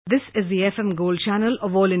This is the FM Gold channel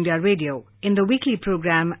of All India Radio. In the weekly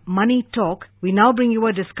program Money Talk, we now bring you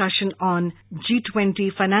a discussion on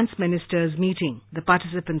G20 Finance Ministers meeting. The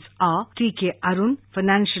participants are T.K. Arun,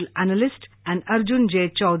 financial analyst, and Arjun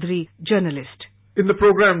J. Chaudhary, journalist. In the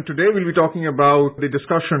program today, we'll be talking about the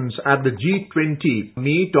discussions at the G20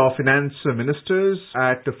 meet of finance ministers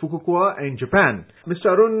at Fukuoka in Japan. Mr.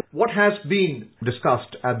 Arun, what has been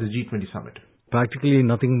discussed at the G20 summit? Practically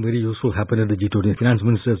nothing very useful happened at the G20 finance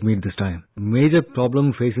ministers meet this time. Major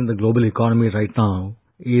problem facing the global economy right now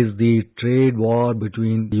is the trade war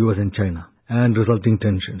between the US and China and resulting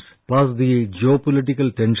tensions, plus the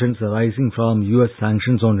geopolitical tensions arising from US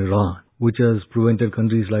sanctions on Iran, which has prevented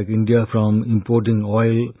countries like India from importing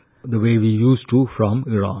oil the way we used to from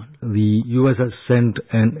Iran. The US has sent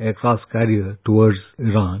an aircraft carrier towards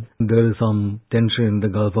Iran. There is some tension in the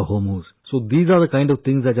Gulf of Hormuz. So these are the kind of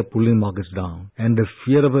things that are pulling markets down. And the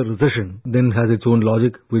fear of a recession then has its own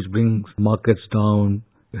logic, which brings markets down,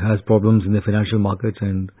 has problems in the financial markets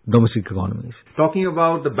and domestic economies. Talking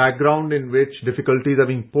about the background in which difficulties are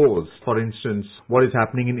being posed, for instance, what is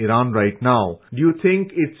happening in Iran right now, do you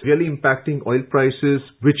think it's really impacting oil prices,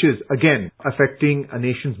 which is, again, affecting a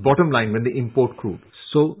nation's bottom line when they import crude?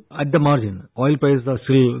 So, at the margin, oil prices are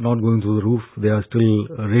still not going through the roof. They are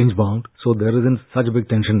still range bound. So, there isn't such a big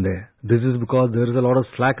tension there. This is because there is a lot of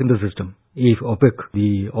slack in the system. If OPEC,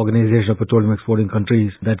 the Organization of Petroleum Exporting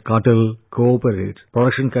Countries, that cartel cooperates,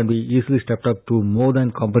 production can be easily stepped up to more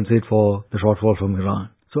than compensate for the shortfall from Iran.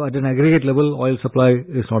 So at an aggregate level, oil supply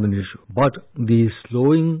is not an issue. But the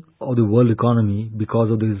slowing of the world economy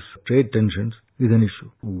because of these trade tensions is an issue.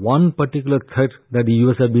 One particular threat that the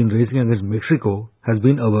US has been raising against Mexico has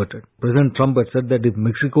been averted. President Trump had said that if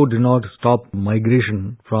Mexico did not stop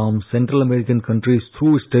migration from Central American countries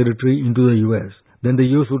through its territory into the US, then the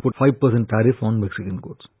US would put 5% tariff on Mexican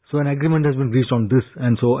goods. So an agreement has been reached on this,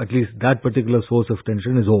 and so at least that particular source of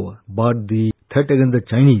tension is over. But the threat against the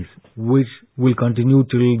Chinese, which will continue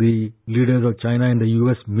till the leaders of China and the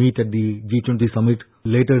US meet at the G20 summit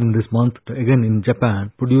later in this month, again in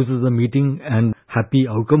Japan, produces a meeting and happy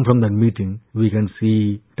outcome from that meeting, we can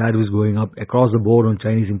see tariffs going up across the board on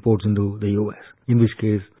Chinese imports into the US. In which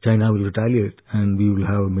case, China will retaliate and we will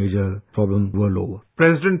have a major problem world over.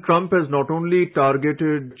 President Trump has not only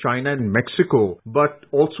targeted China and Mexico, but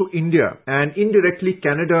also India and indirectly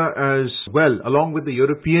Canada as well, along with the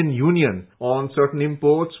European Union on certain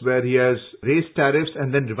imports where he has raised tariffs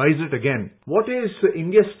and then revised it again. What is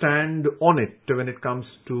India's stand on it when it comes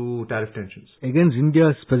to tariff tensions? Against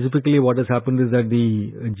India specifically, what has happened is that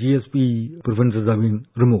the GSP preferences have been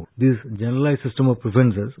removed. This generalized system of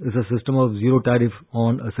preferences is a system of zero tariff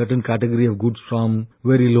on a certain category of goods from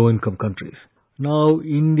very low income countries. Now,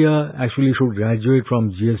 India actually should graduate from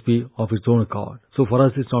GSP of its own accord. So for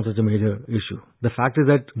us, it's not such a major issue. The fact is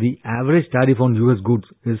that the average tariff on US goods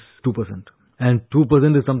is 2%. And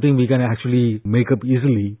 2% is something we can actually make up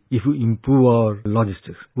easily if we improve our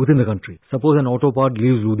logistics within the country. Suppose an auto part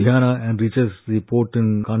leaves Ludhiana and reaches the port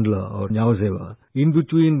in Kandla or Nyavaseva. In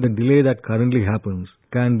between, the delay that currently happens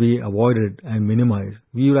can be avoided and minimized.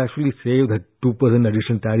 We will actually save that 2%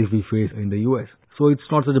 additional tariff we face in the US. So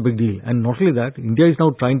it's not such a big deal. And not only that, India is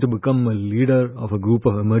now trying to become a leader of a group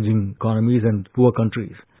of emerging economies and poor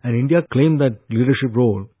countries. And India claimed that leadership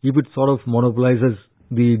role if it sort of monopolizes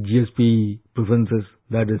the GSP preferences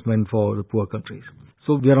that is meant for the poor countries.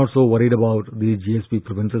 So we are not so worried about the GSP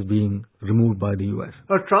preferences being removed by the US.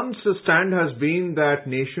 Trump's stand has been that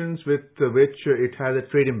nations with which it has a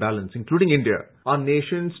trade imbalance, including India, are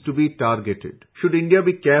nations to be targeted. Should India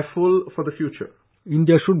be careful for the future?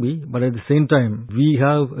 India should be, but at the same time, we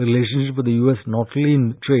have a relationship with the US not only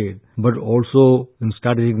in trade, but also in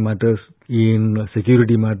strategic matters, in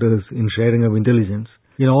security matters, in sharing of intelligence.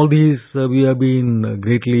 In all these, we have been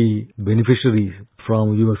greatly beneficiaries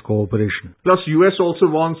from US cooperation. Plus, US also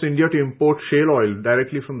wants India to import shale oil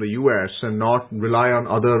directly from the US and not rely on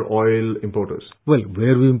other oil importers. Well,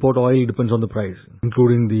 where we import oil depends on the price,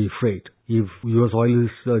 including the freight. If US oil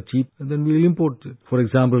is cheap, then we will import it. For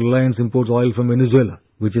example, Reliance imports oil from Venezuela,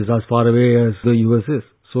 which is as far away as the US is.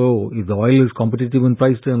 So, if the oil is competitive in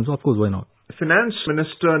price terms, of course, why not? Finance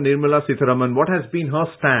Minister Nirmala Sitharaman, what has been her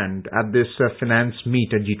stand at this finance meet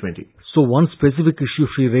at G20? So one specific issue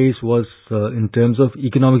she raised was in terms of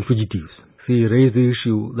economic fugitives. She raised the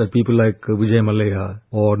issue that people like Vijay Mallya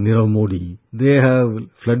or Nirav Modi, they have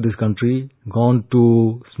fled this country, gone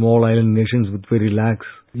to small island nations with very lax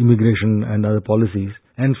immigration and other policies,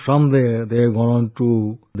 and from there they have gone on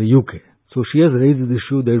to the UK. So she has raised this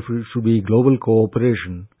issue that there should be global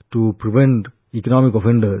cooperation to prevent economic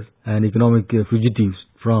offenders and economic fugitives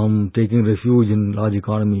from taking refuge in large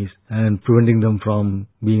economies and preventing them from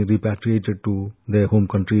being repatriated to their home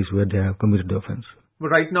countries where they have committed the offense. But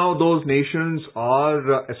right now, those nations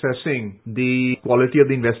are assessing the quality of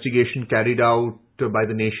the investigation carried out by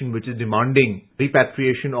the nation which is demanding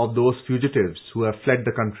repatriation of those fugitives who have fled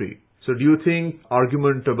the country. So do you think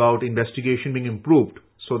argument about investigation being improved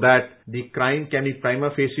so that the crime can be prima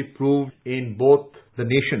facie proved in both the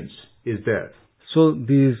nations is there? So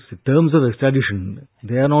these terms of extradition,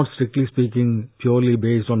 they are not strictly speaking purely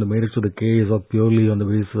based on the merits of the case or purely on the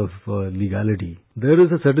basis of legality. There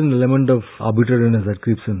is a certain element of arbitrariness that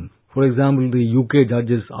creeps in. For example, the UK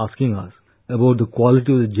judge is asking us about the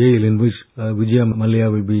quality of the jail in which Vijay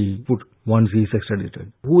Mallya will be put once he is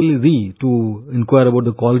extradited. Who will we to inquire about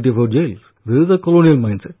the quality of our jails? This is a colonial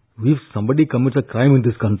mindset. If somebody commits a crime in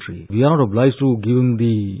this country, we are not obliged to give him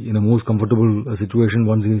the most comfortable situation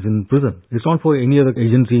once he is in prison. It's not for any other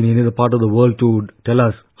agency in any other part of the world to tell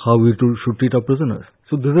us how we should treat our prisoners.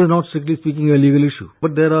 So this is not strictly speaking a legal issue.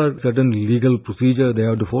 But there are certain legal procedures they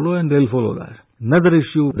have to follow and they'll follow that. Another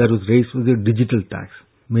issue that was raised was the digital tax,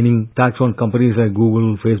 meaning tax on companies like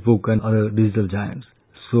Google, Facebook and other digital giants.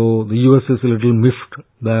 So the US is a little miffed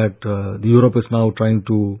that Europe is now trying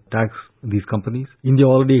to tax these companies. India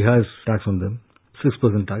already has tax on them,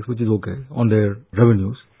 6% tax, which is okay, on their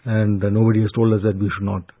revenues. And nobody has told us that we should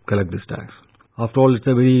not collect this tax. After all, it's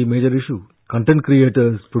a very major issue. Content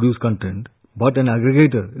creators produce content, but an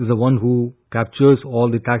aggregator is the one who captures all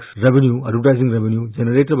the tax revenue, advertising revenue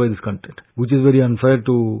generated by this content, which is very unfair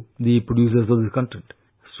to the producers of this content.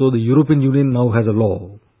 So the European Union now has a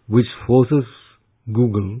law which forces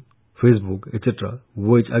Google, Facebook, etc.,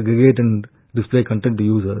 which aggregate and display content to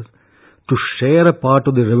users, to share a part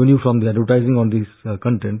of the revenue from the advertising on this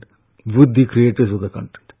content with the creators of the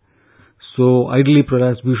content. So ideally,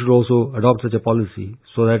 perhaps we should also adopt such a policy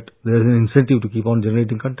so that there is an incentive to keep on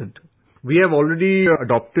generating content. We have already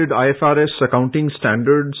adopted IFRS accounting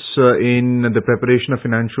standards in the preparation of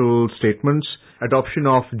financial statements, adoption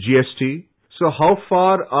of GST. So how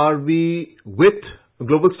far are we with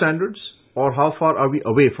global standards, or how far are we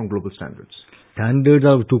away from global standards? Standards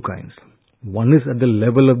are of two kinds. One is at the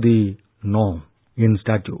level of the norm in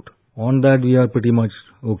statute. On that we are pretty much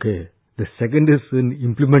okay. The second is in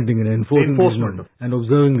implementing and enforcing these norms and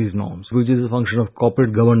observing these norms, which is a function of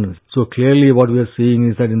corporate governance. So clearly what we are seeing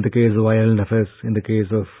is that in the case of IL&FS, in the case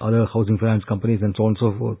of other housing finance companies and so on and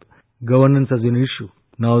so forth, governance has been an issue.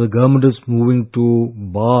 Now the government is moving to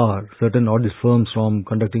bar certain audit firms from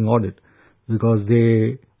conducting audit because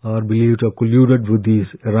they are believed to have colluded with these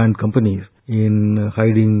errant companies in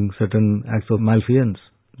hiding certain acts of malfeasance.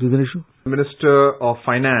 This is an issue. Minister of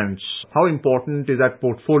Finance, how important is that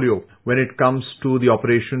portfolio when it comes to the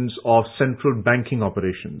operations of central banking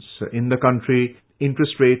operations in the country,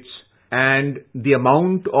 interest rates, and the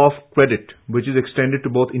amount of credit which is extended to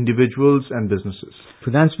both individuals and businesses?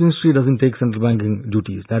 Finance Ministry doesn't take central banking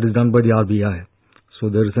duties. That is done by the RBI. So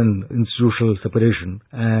there is an institutional separation,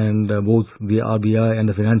 and both the RBI and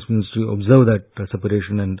the Finance Ministry observe that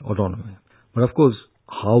separation and autonomy. But of course,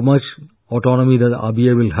 how much autonomy that the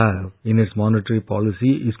RBI will have in its monetary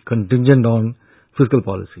policy is contingent on fiscal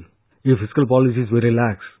policy. If fiscal policy is very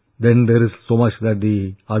lax, then there is so much that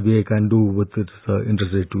the RBI can do with its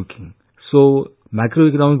interest rate tweaking. So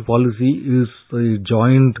macroeconomic policy is a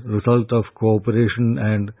joint result of cooperation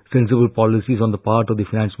and sensible policies on the part of the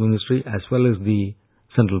Finance Ministry as well as the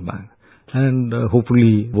central bank. And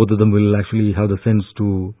hopefully both of them will actually have the sense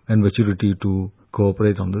to and maturity to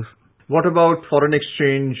cooperate on this. What about foreign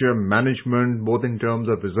exchange management, both in terms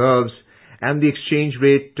of reserves and the exchange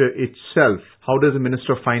rate itself? How does the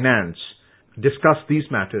Minister of Finance discuss these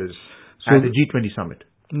matters at the G20 summit?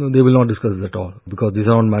 No, they will not discuss it at all, because these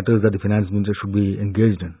are not matters that the Finance Minister should be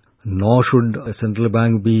engaged in. Nor should a central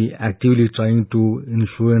bank be actively trying to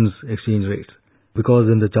influence exchange rates, because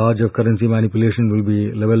then the charge of currency manipulation will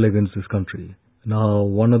be leveled against this country. Now,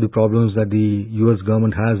 one of the problems that the US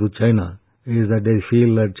government has with China is that they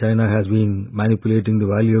feel that China has been manipulating the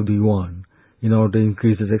value of the yuan in order to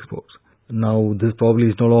increase its exports. Now, this probably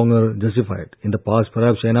is no longer justified. In the past,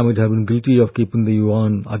 perhaps China might have been guilty of keeping the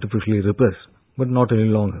yuan artificially repressed, but not any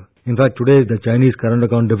longer. In fact, today, the Chinese current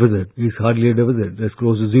account deficit is hardly a deficit. It's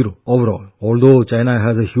close to zero overall. Although China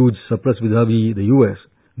has a huge surplus vis-a-vis the US,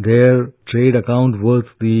 their trade account worth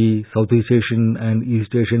the Southeast Asian and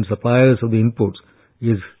East Asian suppliers of the inputs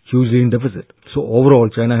is hugely in deficit. So overall,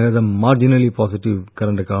 China has a marginally positive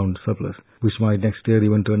current account surplus, which might next year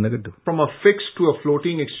even turn negative. From a fixed to a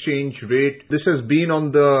floating exchange rate, this has been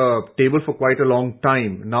on the table for quite a long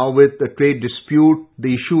time. Now with the trade dispute,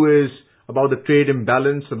 the issue is about the trade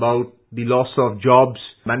imbalance, about the loss of jobs,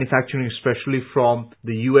 manufacturing especially from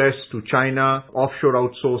the US to China, offshore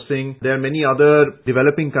outsourcing. There are many other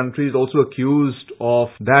developing countries also accused of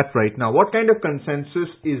that right now. What kind of consensus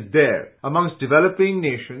is there amongst developing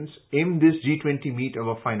nations in this G20 meet of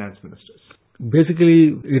our finance ministers?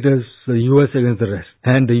 Basically, it is the US against the rest.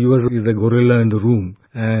 And the US is the gorilla in the room,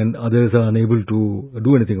 and others are unable to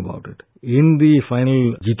do anything about it. In the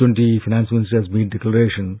final G20 finance ministers meet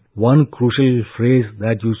declaration, one crucial phrase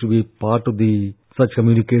that used to be part of the such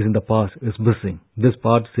communiques in the past is missing. This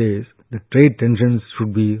part says the trade tensions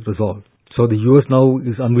should be resolved. So the US now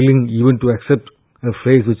is unwilling even to accept a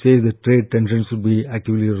phrase which says the trade tensions should be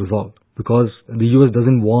actively resolved, because the US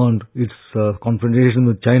doesn't want its confrontation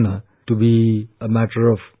with China to be a matter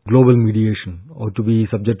of global mediation or to be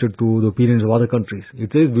subjected to the opinions of other countries. It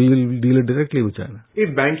says we will deal it directly with China.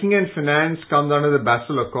 If banking and finance comes under the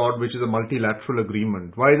Basel Accord, which is a multilateral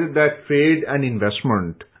agreement, why is it that trade and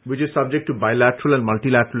investment, which is subject to bilateral and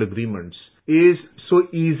multilateral agreements, is so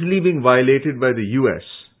easily being violated by the US?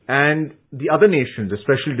 And the other nations,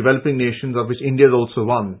 especially developing nations, of which India is also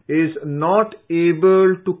one, is not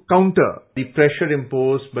able to counter the pressure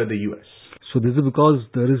imposed by the US. So this is because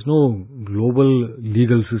there is no global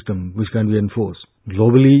legal system which can be enforced.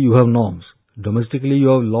 Globally, you have norms. Domestically, you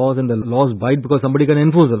have laws, and the laws bite because somebody can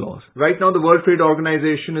enforce the laws. Right now, the World Trade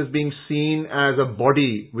Organization is being seen as a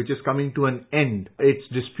body which is coming to an end. Its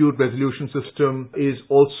dispute resolution system is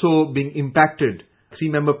also being impacted. A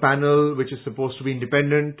 3-member panel, which is supposed to be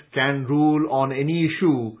independent, can rule on any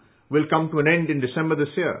issue, will come to an end in December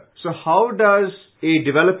this year. So how does a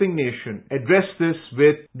developing nation address this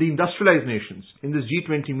with the industrialized nations in this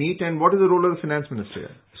G20 meet, and what is the role of the finance minister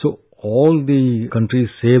here? So all the countries,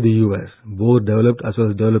 save the US, both developed as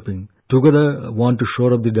well as developing, together want to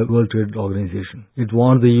shore up the World Trade Organization. It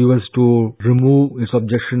wants the US to remove its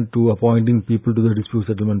objection to appointing people to the dispute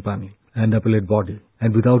settlement panel and appellate body.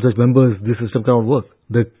 And without such members, this system cannot work.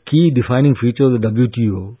 The key defining feature of the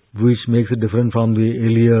WTO, which makes it different from the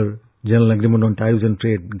earlier General Agreement on Tariffs and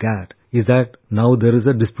Trade, GATT, is that now there is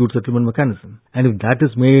a dispute settlement mechanism. And if that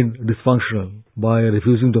is made dysfunctional by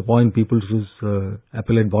refusing to appoint people to this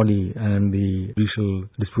appellate body and the judicial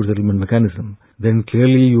dispute settlement mechanism, then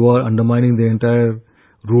clearly you are undermining the entire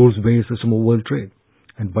rules-based system of world trade.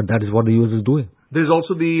 But that is what the US is doing. There's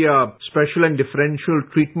also the special and differential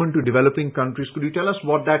treatment to developing countries. Could you tell us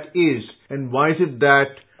what that is, and why is it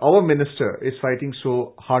that our minister is fighting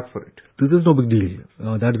so hard for it? This is no big deal.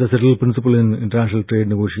 That is the settled principle in international trade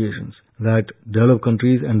negotiations, that developed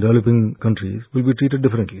countries and developing countries will be treated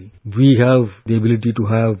differently. We have the ability to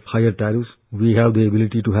have higher tariffs. We have the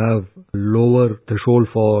ability to have lower threshold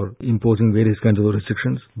for imposing various kinds of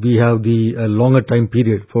restrictions. We have the longer time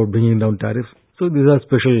period for bringing down tariffs. So these are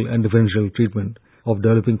special and differential treatment of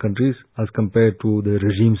developing countries as compared to the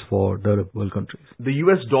regimes for developed world countries. The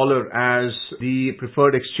US dollar as the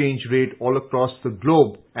preferred exchange rate all across the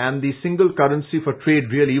globe and the single currency for trade,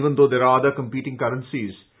 really, even though there are other competing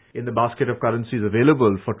currencies in the basket of currencies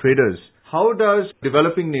available for traders. How does a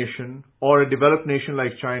developing nation or a developed nation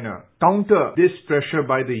like China counter this pressure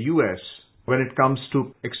by the US when it comes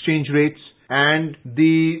to exchange rates and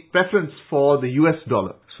the preference for the US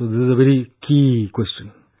dollar? So this is a very key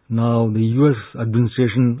question. Now, the US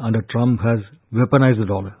administration under Trump has weaponized the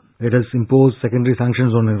dollar. It has imposed secondary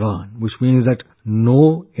sanctions on Iran, which means that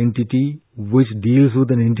no entity which deals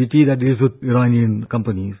with an entity that deals with Iranian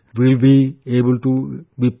companies will be able to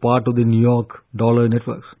be part of the New York dollar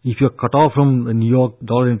networks. If you're cut off from the New York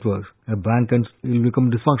dollar networks, a bank will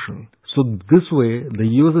become dysfunctional. So this way, the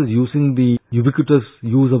US is using the ubiquitous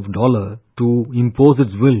use of dollar to impose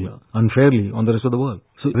its will unfairly on the rest of the world.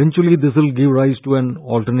 So eventually this will give rise to an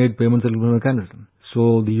alternate payment settlement mechanism.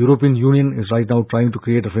 So the European Union is right now trying to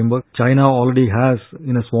create a framework. China already has,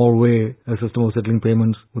 in a small way, a system of settling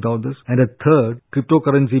payments without this. And a third,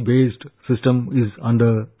 cryptocurrency-based system is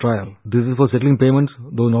under trial. This is for settling payments,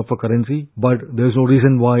 though not for currency. But there is no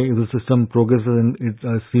reason why, if the system progresses and it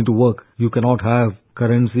seems to work, you cannot have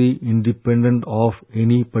currency independent of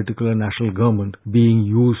any particular national government being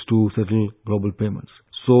used to settle global payments.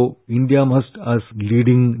 So India must, as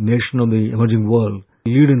leading nation of the emerging world,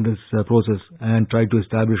 lead in this process and try to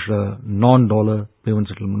establish a non-dollar payment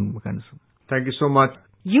settlement mechanism. Thank you so much.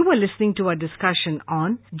 You were listening to a discussion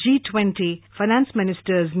on G20 Finance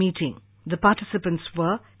Ministers Meeting. The participants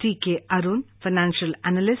were T.K. Arun, Financial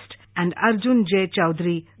Analyst, and Arjun J.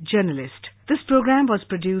 Chowdhury, Journalist. This program was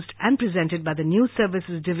produced and presented by the News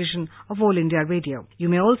Services Division of All India Radio. You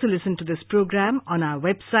may also listen to this program on our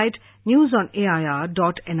website,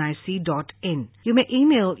 newsonair.nic.in. You may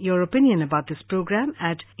email your opinion about this program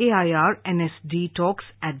at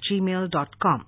airnsdtalks@gmail.com.